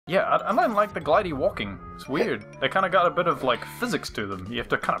Yeah, I don't like the glidey walking. It's weird. They kind of got a bit of, like, physics to them. You have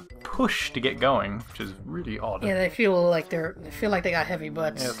to kind of push to get going, which is really odd. Yeah, they feel like they got heavy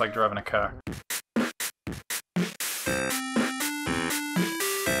butts. Yeah, it's like driving a car.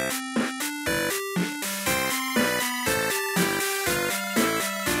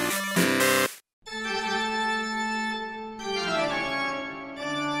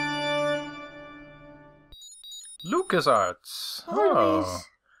 LucasArts. Oh.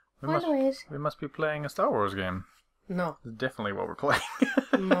 We must be playing a Star Wars game. No. That's definitely what we're playing.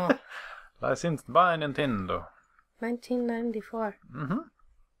 No. Licensed by Nintendo. 1994. Mm-hmm.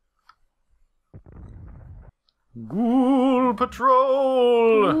 Ghoul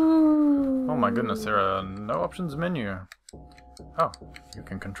Patrol! Ooh. Oh my goodness, there are no options menu. Oh, you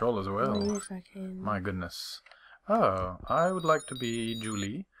can control as well. Oh, yes, I can. My goodness. Oh, I would like to be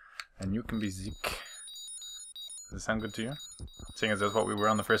Julie, and you can be Zeke. Does it sound good to you? Seeing as that's what we were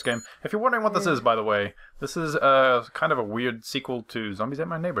on the first game. If you're wondering what this is, by the way, this is kind of a weird sequel to Zombies Ate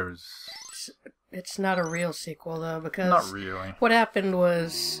My Neighbors. It's not a real sequel, though, because... Not really. What happened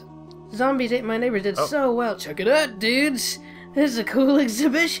was... Zombies Ate My Neighbors did so well. Check it out, dudes! There's a cool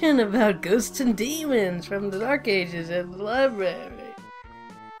exhibition about ghosts and demons from the Dark Ages at the library.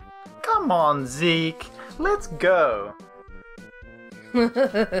 Come on, Zeke. Let's go.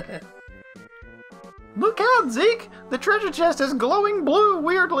 Look out, Zeke! The treasure chest is glowing blue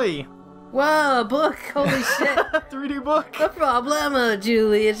weirdly. Wow, a book! Holy shit! 3D book. No problemo,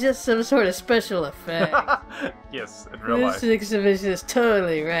 Julie. It's just some sort of special effect. Yes, in real life. This exhibition is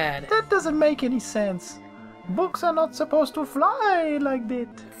totally rad. That doesn't make any sense. Books are not supposed to fly like that.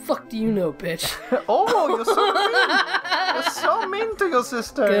 Fuck do you know, bitch? Oh, you're so mean! You're so mean to your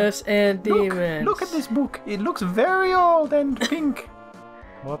sister. Ghosts and demons. Look at this book. It looks very old and pink.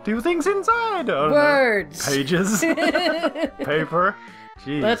 What do you think's inside? Words. Pages. Paper.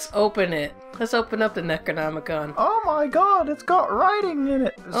 Jeez. Let's open it. Let's open up the Necronomicon. Oh my god, it's got writing in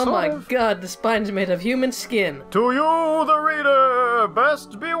it. Oh my god, the spine's made of human skin. To you, the reader,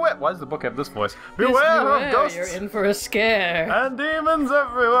 best beware. Why does the book have this voice? Beware of ghosts. You're in for a scare. And demons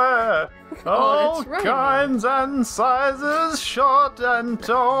everywhere. All kinds and sizes, short and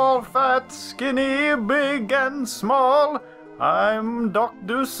tall, fat, skinny, big and small. I'm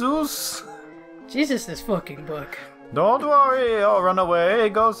Dr. Seuss. Jesus, this fucking book. Don't worry or run away.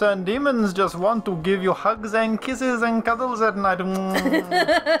 Ghosts and demons just want to give you hugs and kisses and cuddles at night.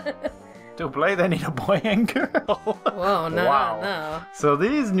 To play, they need a boy and girl. Whoa, no, wow. no. So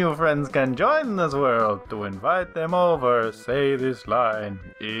these new friends can join this world. To invite them over, say this line.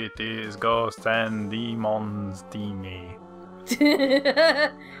 It is ghosts and demons, teamy.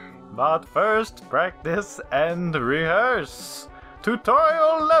 But first, practice and rehearse.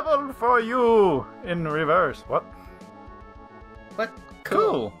 Tutorial level for you in reverse. What? What?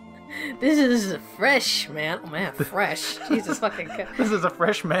 Cool. This is fresh, man. Oh man, fresh. Jesus fucking God. This is a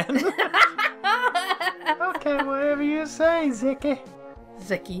fresh man. Okay, whatever you say, Zeke.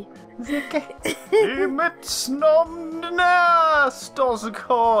 Zeki. Zeke. Emits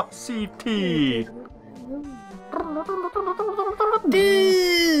nomnastosco CT.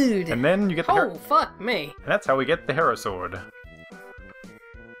 Dude! And then you get the Oh, fuck me. And that's how we get the Hero Sword.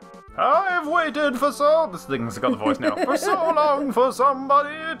 I've waited for so... This thing's got the voice now. For so long for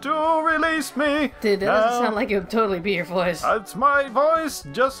somebody to release me. Dude, that doesn't sound like it would totally be your voice. It's my voice.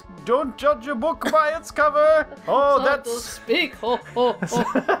 Just don't judge a book by its cover. Oh, so that's... speak. Ho, ho, ho.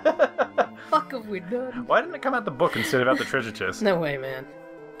 Fuck have we done? Why didn't it come out the book instead of out the treasure chest? No way, man.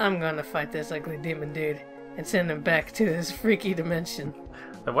 I'm gonna fight this ugly demon dude and send him back to his freaky dimension.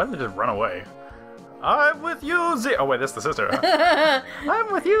 Then why didn't it just run away? I'm with you, Zeke. Oh wait, that's the sister.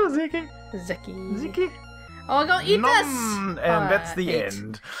 I'm with you, Zeke. Zeki. Zeke. Oh, I'm gonna eat this! And that's the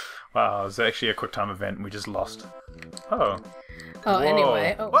end. Wow, it was actually a quick time event and we just lost. Oh. Oh, Whoa.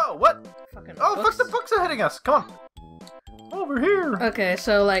 anyway. Oh. Whoa, what? Fucking Oh, books. fuck, the books are hitting us. Come on. Over here. Okay,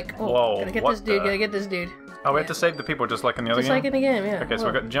 so like, Whoa, gotta get what this dude, the- gotta get this dude. Oh, we have to save the people just like in the other Just game? like in the game, yeah. Okay, so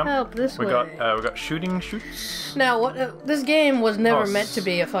we got jump. Help this we way. got shoots. Now, what? This game was never Oh, meant to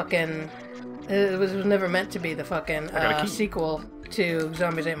be a fucking. It was never meant to be the fucking got a key. sequel to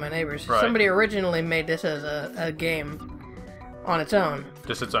Zombies Ate My Neighbors. Right. Somebody originally made this as a game on its own.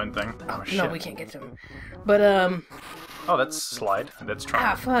 Just its own thing. Oh shit. No, we can't get to him. But Oh, that's slide. That's trying.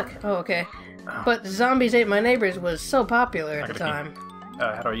 ah, fuck. Oh, okay. But Zombies Ate My Neighbors was so popular at the got a key. time.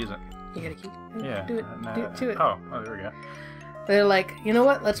 How do I use it? You gotta keep. Yeah. Do it. Do it to it. Oh, there we go. They're like, you know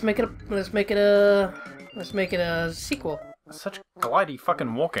what? Let's make it a sequel. Such glidey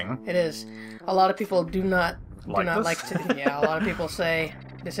fucking walking. It is. A lot of people do not Like this? like to. Yeah, a lot of people say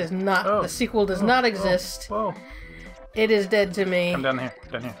this is not. Oh. The sequel does not exist. Whoa. It is dead to me. Come down here.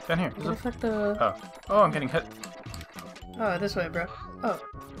 Down here. Down here. What the fuck the... Oh, I'm getting hit. Oh, this way, bro. Oh.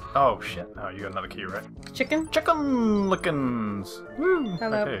 Oh, shit. Oh, you got another key, right? Chicken? Chicken lickens! Woo!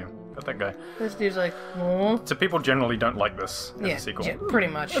 Hello. Okay, got that guy. This dude's like, oh. So people generally don't like this as a sequel. Yeah, pretty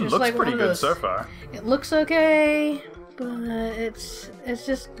much. It It's looks like pretty one of good those- so far. It looks okay, but it's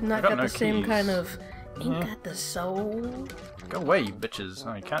just not got no the same keys. kind of... Ain't got the soul. Go away, you bitches.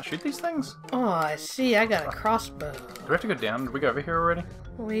 Oh, you can't shoot these things? Oh, I see. I got a crossbow. Do we have to go down? Did we go over here already?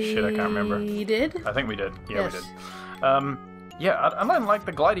 Shit, I can't remember. We did? I think we did. Yeah, Yes. we did. Yeah, I don't like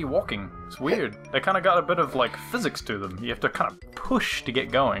the glidey walking. It's weird. They kind of got a bit of, like, physics to them. You have to kind of push to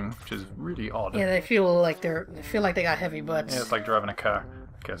get going, which is really odd. Yeah, they feel like they got heavy butts. Yeah, it's like driving a car.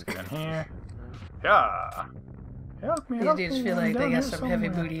 Okay, let's get in here. Yeah! Help me, These help dudes me, feel I'm like they down got here some heavy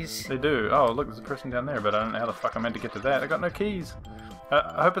somewhere. booties. They do. Oh, look, there's a person down there, but I don't know how the fuck I'm meant to get to that. I got no keys.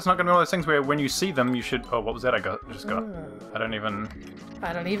 I hope it's not going to be one of those things where when you see them, you should... Oh, what was that I just got? I don't even...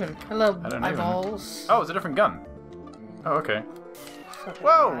 Hello, I don't eyeballs. Oh, it's a different gun. Oh, okay. Fucking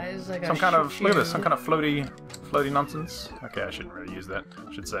Whoa! eyes, I Some gotta kind of... shoot Look at this, you. some kind of floaty nonsense. Okay, I shouldn't really use that.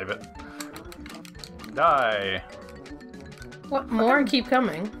 Should save it. Die! What? More keep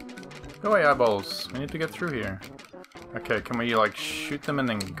coming. Go away, eyeballs. We need to get through here. Okay, can we, like, shoot them and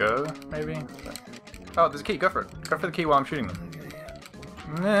then go, maybe? Oh, there's a key. Go for it. Go for the key while I'm shooting them.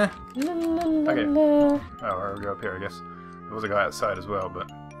 Nah. Okay. Oh, we go up here, I guess. There was a guy outside as well, but...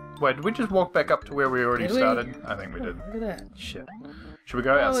 Wait, did we just walk back up to where we already Did we? started? I think we did. Look at that. Shit. Should we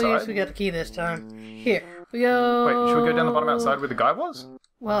go Oh, outside? yes, we got the key this time. Here we go. Wait, should we go down the bottom outside where the guy was?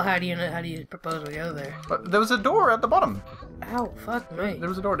 Well, how do you propose we go there? But there was a door at the bottom. Ow, fuck me. There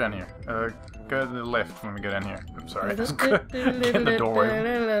was a door down here. Go to the left when we go down here. I'm sorry. Doors. Get in the doorway.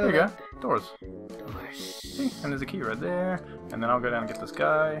 There you go. Doors. See? And there's a key right there. And then I'll go down and get this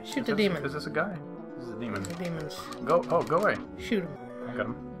guy. Shoot Is the this- demon. Is this a guy? This is a demon. Demons. Go away. Shoot him. I got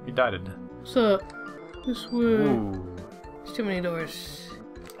him. He died. What's up? This way. Ooh. There's too many doors.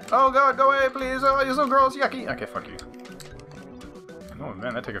 Oh god, go away, please. Oh, you're so gross, yucky. Okay, fuck you. Oh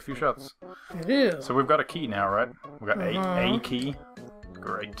man, that took a few shots. I do. So we've got a key now, right? We've got Uh-huh. a key.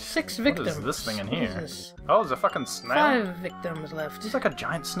 Great. 6 What victims. is this thing in What here? is this? Oh, there's a fucking snail. 5 victims left. There's like a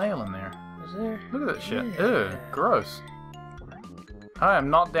giant snail in there. Is there? Look at that shit. Yeah. Ew, gross. I am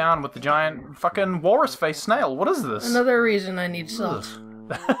not down with the giant fucking walrus face snail. What is this? Another reason I need salt.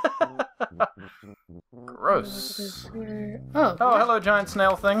 Gross. Oh. Oh, hello, giant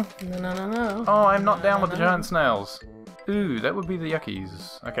snail thing. No. Oh, I'm not down with the giant snails. Ooh, that would be the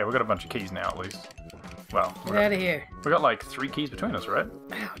yuckies. Okay, we got a bunch of keys now, at least. Well, Get out of here. we got like 3 keys between us, right?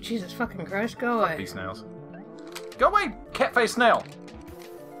 Ow, Jesus fucking Christ, go away. These snails. Go away, cat-faced snail!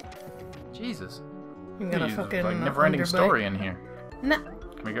 Jesus. You got a Jeez, fucking like never-ending underbite. story in here. Nah.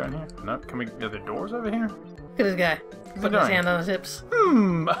 Can we go in here? No. Can we? Are there doors over here? Look at this guy. Putting his doing? hand on his hips.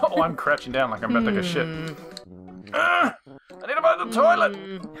 Oh, I'm crouching down like I'm about to take a shit. I need to buy the toilet.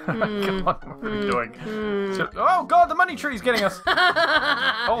 Come on, what are we doing? Oh god, the money tree's getting us.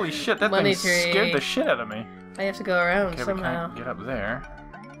 Holy shit, that Money thing tree. scared the shit out of me. I have to go around Okay, we somehow. can't get up there.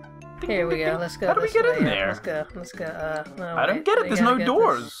 Here we go. Let's go. How do we this get way. in Yeah, there? Let's go. No, I don't wait, get it. we There's gotta no get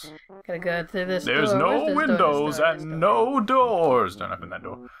doors. Gotta go through this There's door. no Where's this door? windows This door, and no doors. Don't open that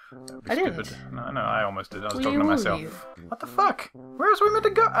door. That'd be I stupid. didn't. No, I almost did. I was Will talking to you myself. leave? What the fuck? Where else are we meant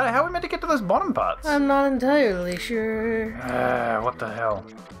to go? How are we meant to get to those bottom parts? I'm not entirely sure. What the hell?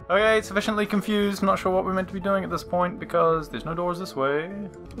 Okay, sufficiently confused. Not sure what we're meant to be doing at this point because there's no doors this way.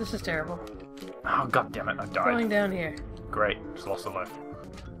 This is terrible. Oh god damn it! I Going died. down here. Great, just lost a life.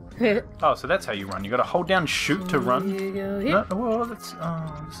 Here Oh, so that's how you run. You got to hold down shoot to run. you go. Here. No, well, that's.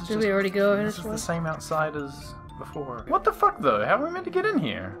 Oh, this is Did just. we already go over This this is way? the same outside as before. What the fuck though? How are we meant to get in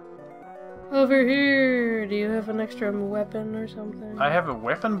here? Over here. Do you have an extra weapon or something? I have a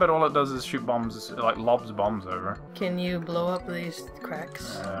weapon, but all it does is shoot bombs, like lobs bombs over. Can you blow up these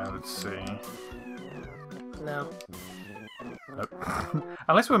cracks? Let's see. No. Nope.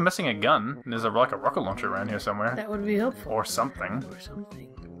 Unless we're missing a gun, and there's like a rocket launcher around here somewhere, That would be helpful. or something. Or something.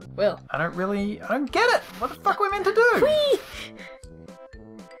 Well. I don't get it. What the fuck are we meant to do? Whee!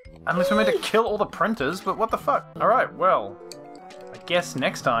 Unless we're meant to kill all the printers, but what the fuck? All right, well, I guess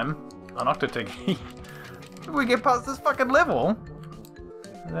next time on Octotiggy, if we get past this fucking level,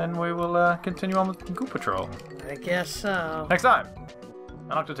 then we will continue on with Ghoul Patrol. I guess so. Next time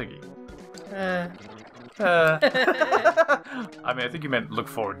on Octotiggy. I mean, I think you meant look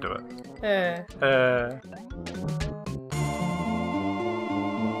forward to it. Uh.